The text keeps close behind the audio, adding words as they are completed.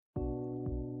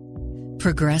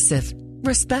progressive,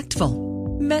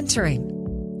 respectful,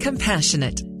 mentoring,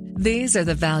 compassionate. These are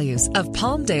the values of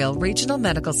Palmdale Regional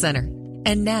Medical Center.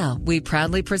 And now we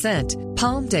proudly present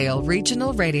Palmdale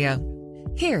Regional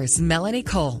Radio. Here's Melanie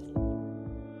Cole.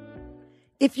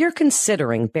 If you're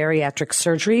considering bariatric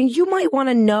surgery, you might want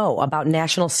to know about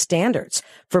national standards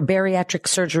for bariatric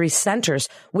surgery centers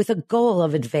with a goal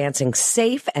of advancing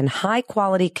safe and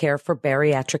high-quality care for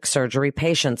bariatric surgery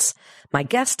patients. My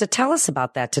guest to tell us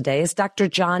about that today is Dr.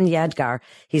 John Yadgar.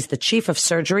 He's the Chief of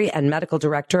Surgery and Medical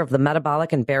Director of the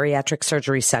Metabolic and Bariatric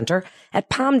Surgery Center at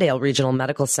Palmdale Regional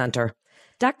Medical Center.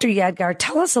 Dr. Yadgar,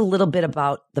 tell us a little bit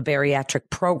about the bariatric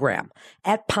program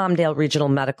at Palmdale Regional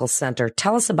Medical Center.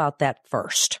 Tell us about that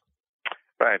first.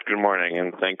 Right. Good morning,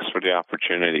 and thanks for the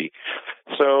opportunity.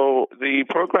 So the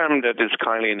program that is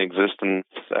currently in existence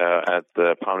at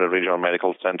the Palmdale Regional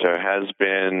Medical Center has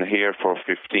been here for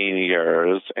 15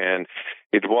 years, and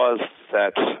it was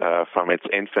set from its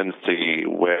infancy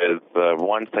with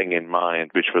one thing in mind,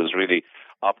 which was really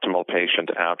optimal patient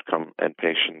outcome and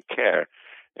patient care.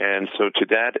 And so to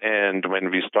that end, when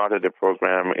we started the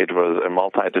program, it was a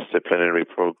multidisciplinary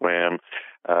program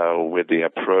with the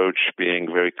approach being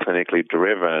very clinically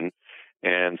driven.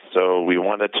 And so we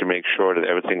wanted to make sure that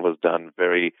everything was done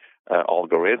very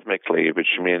algorithmically,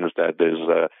 which means that there's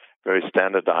a very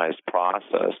standardized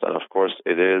process. And of course,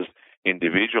 it is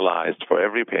individualized for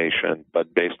every patient,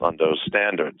 but based on those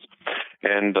standards.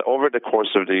 And over the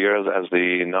course of the years, as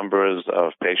the numbers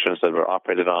of patients that were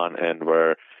operated on and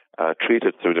were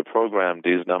treated through the program,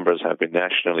 these numbers have been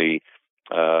nationally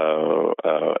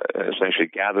essentially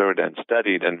gathered and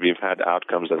studied, and we've had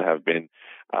outcomes that have been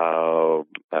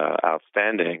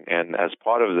outstanding. And as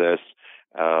part of this,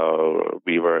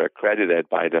 we were accredited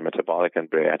by the Metabolic and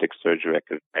Bariatric Surgery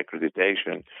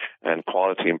Accreditation and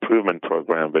Quality Improvement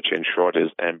Program, which in short is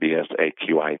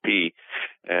MBS-AQIP.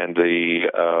 And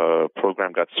the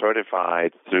program got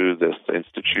certified through this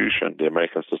institution, the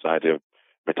American Society of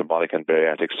Metabolic and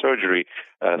Bariatric Surgery,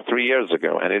 3 years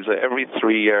ago. And it's every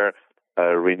 3-year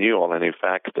renewal. And in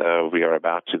fact, we are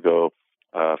about to go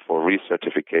for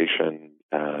recertification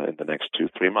in the next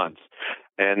 2-3 months.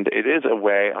 And it is a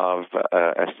way of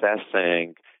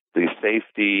assessing the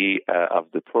safety of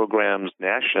the programs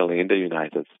nationally in the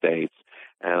United States.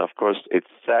 And of course, it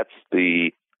sets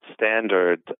the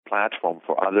standard platform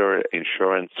for other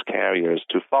insurance carriers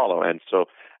to follow. And so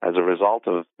as a result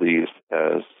of these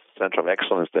Center of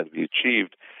Excellence that we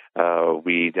achieved,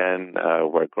 we then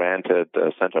were granted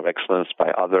the Center of Excellence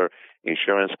by other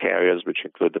insurance carriers, which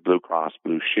include the Blue Cross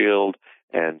Blue Shield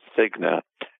and Cigna,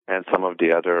 and some of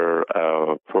the other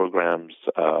programs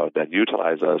that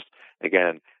utilize us,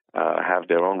 again, have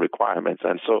their own requirements.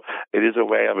 And so it is a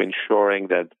way of ensuring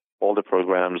that all the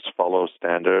programs follow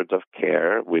standards of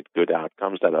care with good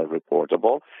outcomes that are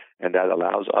reportable, and that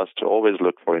allows us to always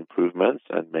look for improvements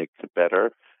and make it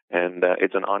better. And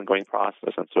it's an ongoing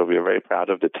process. And so we are very proud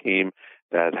of the team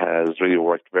that has really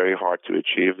worked very hard to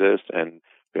achieve this. And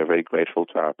we are very grateful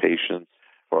to our patients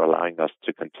for allowing us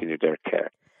to continue their care.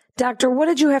 Doctor, what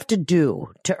did you have to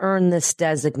do to earn this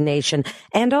designation?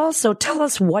 And also tell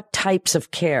us what types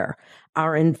of care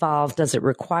are involved. Does it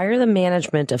require the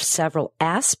management of several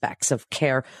aspects of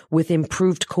care with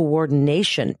improved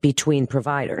coordination between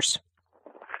providers?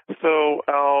 So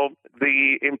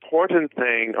the important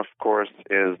thing, of course,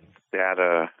 is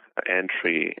data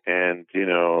entry. And,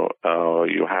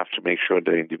 you have to make sure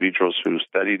the individuals who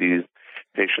study these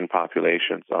patient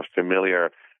populations are familiar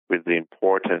with the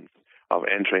importance of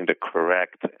entering the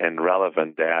correct and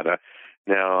relevant data.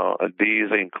 Now, these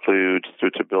include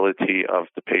suitability of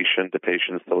the patient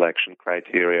selection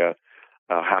criteria,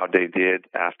 how they did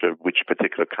after which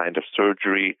particular kind of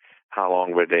surgery, how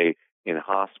long were they in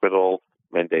hospital,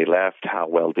 when they left, how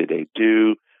well did they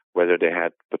do, whether they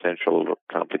had potential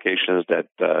complications that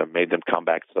made them come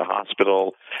back to the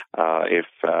hospital, if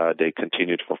they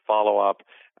continued for follow-up,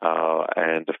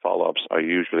 and the follow-ups are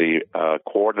usually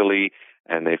quarterly,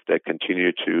 and if they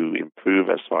continue to improve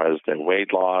as far as their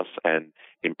weight loss and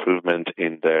improvement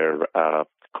in their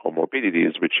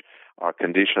comorbidities, which are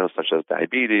conditions such as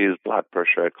diabetes, blood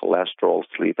pressure, cholesterol,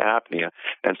 sleep apnea.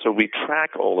 And so we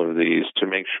track all of these to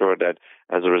make sure that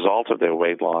as a result of their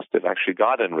weight loss, they've actually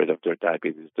gotten rid of their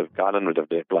diabetes, they've gotten rid of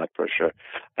their blood pressure,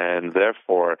 and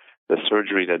therefore the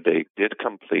surgery that they did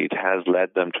complete has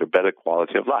led them to a better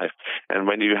quality of life. And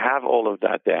when you have all of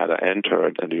that data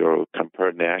entered and you're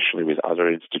compared nationally with other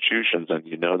institutions and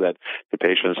you know that the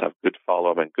patients have good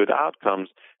follow-up and good outcomes,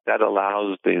 that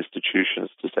allows the institutions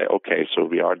to say, okay, so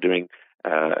we are doing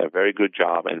a very good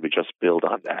job and we just build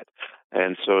on that.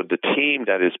 And so the team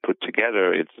that is put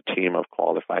together, it's a team of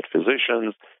qualified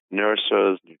physicians,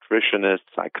 nurses, nutritionists,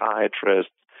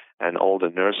 psychiatrists, and all the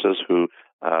nurses who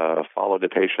follow the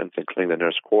patients, including the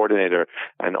nurse coordinator,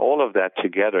 and all of that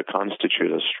together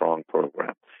constitute a strong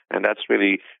program. And that's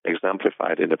really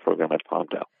exemplified in the program at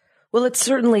Palmdale. Well, it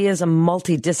certainly is a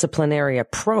multidisciplinary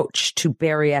approach to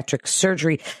bariatric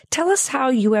surgery. Tell us how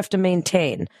you have to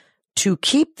maintain to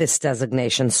keep this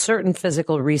designation, certain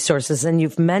physical resources, and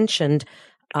you've mentioned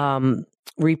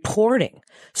reporting.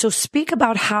 So speak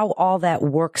about how all that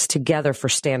works together for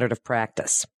standard of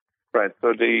practice. Right.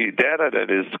 So the data that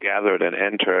is gathered and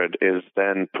entered is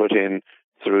then put in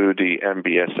through the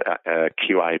MBS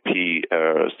QIP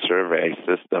survey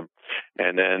system.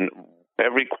 And then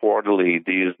every quarterly,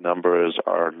 these numbers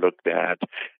are looked at.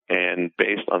 And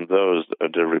based on those,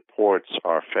 the reports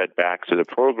are fed back to the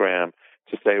program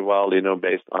to say, well,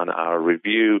 based on our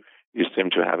review, you seem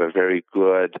to have a very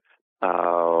good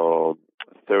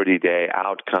 30-day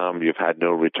outcome. You've had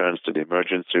no returns to the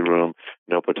emergency room,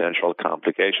 no potential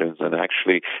complications. And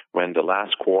actually, when the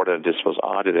last quarter this was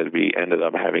audited, we ended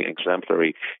up having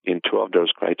exemplary in 2 of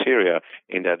those criteria,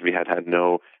 in that we had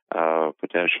no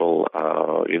potential,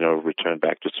 return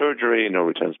back to surgery, no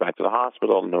returns back to the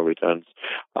hospital, no returns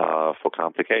for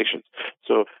complications.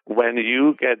 So when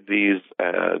you get these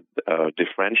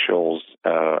differentials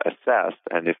assessed,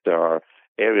 and if there are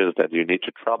areas that you need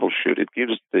to troubleshoot, it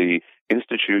gives the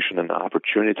institution an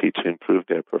opportunity to improve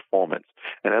their performance.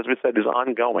 And as we said, is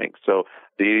ongoing. So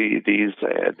these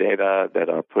data that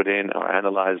are put in are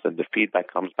analyzed, and the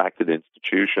feedback comes back to the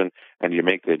institution, and you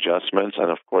make the adjustments. And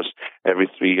of course, every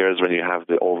 3 years when you have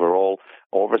the overall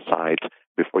oversight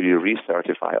before you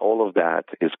recertify, all of that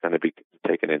is going to be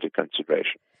taken into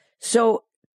consideration. So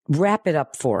wrap it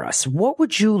up for us. What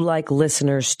would you like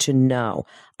listeners to know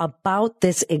about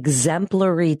this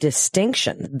exemplary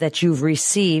distinction that you've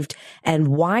received, and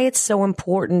why it's so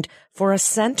important for a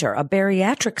center, a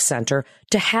bariatric center,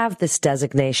 to have this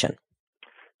designation?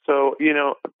 So,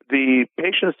 the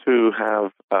patients who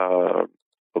have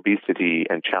obesity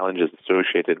and challenges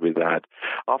associated with that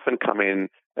often come in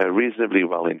reasonably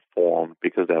well informed,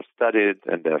 because they have studied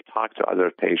and they have talked to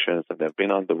other patients, and they've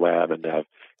been on the web, and they have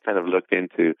kind of looked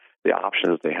into the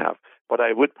options they have. What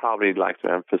I would probably like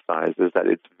to emphasize is that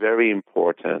it's very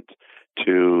important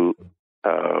to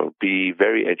be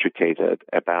very educated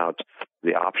about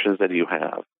the options that you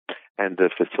have and the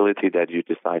facility that you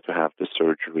decide to have the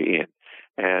surgery in.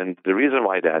 And the reason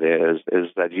why that is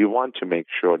that you want to make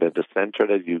sure that the center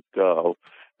that you go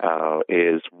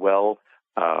is well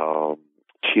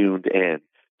tuned in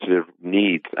to the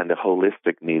needs and the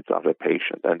holistic needs of a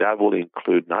patient. And that will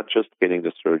include not just getting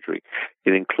the surgery.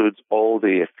 It includes all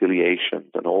the affiliations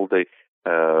and all the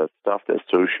stuff that's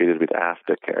associated with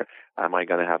aftercare. Am I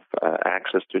going to have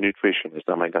access to nutritionists?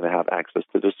 Am I going to have access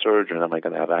to the surgeon? Am I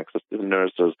going to have access to the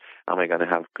nurses? Am I going to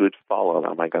have good follow-up?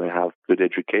 Am I going to have good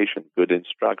education, good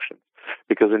instructions?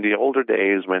 Because in the older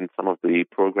days, when some of the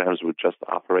programs would just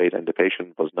operate and the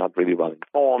patient was not really well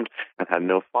informed and had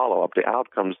no follow-up, the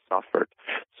outcomes suffered.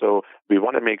 So we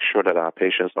want to make sure that our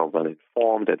patients are well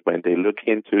informed, that when they look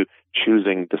into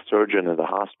choosing the surgeon in the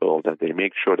hospital, that they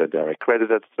make sure that they're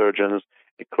accredited surgeons,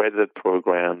 accredited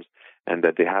programs, and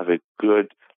that they have a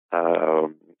good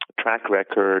track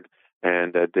record,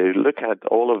 and that they look at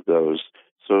all of those.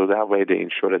 So that way they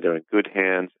ensure that they're in good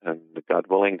hands, and God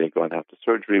willing, they go and have the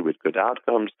surgery with good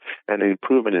outcomes and an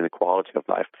improvement in the quality of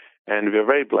life. And we're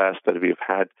very blessed that we've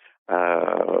had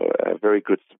a very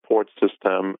good support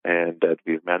system, and that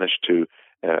we've managed to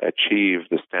achieve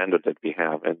the standard that we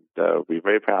have. And we're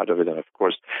very proud of it. And of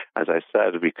course, as I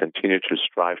said, we continue to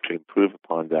strive to improve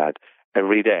upon that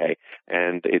every day.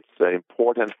 And it's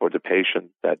important for the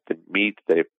patient that they meet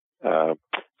the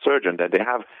surgeon, that they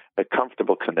have a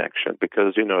comfortable connection,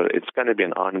 because, it's going to be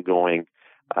an ongoing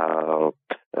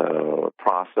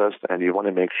process, and you want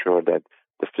to make sure that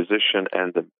the physician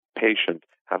and the patient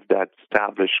have that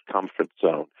established comfort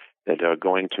zone, that they're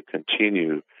going to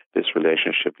continue this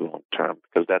relationship long term,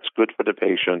 because that's good for the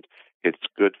patient, it's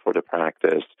good for the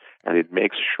practice, and it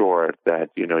makes sure that,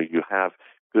 you have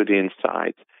good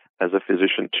insight as a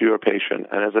physician to your patient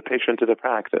and as a patient to the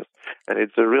practice. And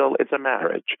it's a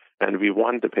marriage. And we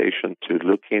want the patient to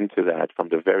look into that from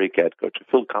the very get-go, to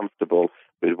feel comfortable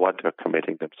with what they're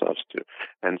committing themselves to.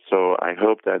 And so I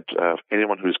hope that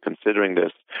anyone who's considering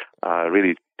this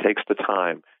really takes the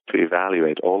time to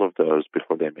evaluate all of those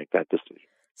before they make that decision.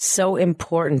 So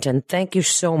important. And thank you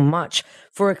so much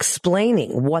for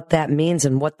explaining what that means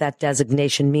and what that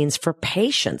designation means for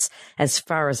patients as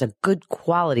far as a good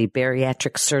quality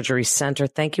bariatric surgery center.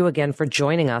 Thank you again for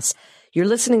joining us. You're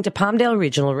listening to Palmdale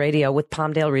Regional Radio with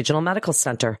Palmdale Regional Medical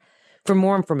Center. For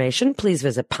more information, please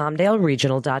visit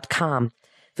palmdaleregional.com.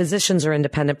 Physicians are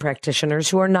independent practitioners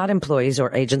who are not employees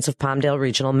or agents of Palmdale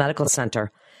Regional Medical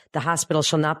Center. The hospital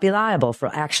shall not be liable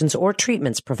for actions or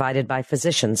treatments provided by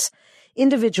physicians.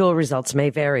 Individual results may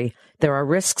vary. There are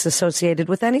risks associated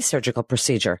with any surgical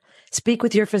procedure. Speak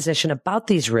with your physician about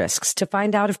these risks to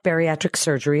find out if bariatric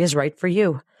surgery is right for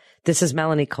you. This is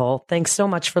Melanie Cole. Thanks so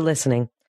much for listening.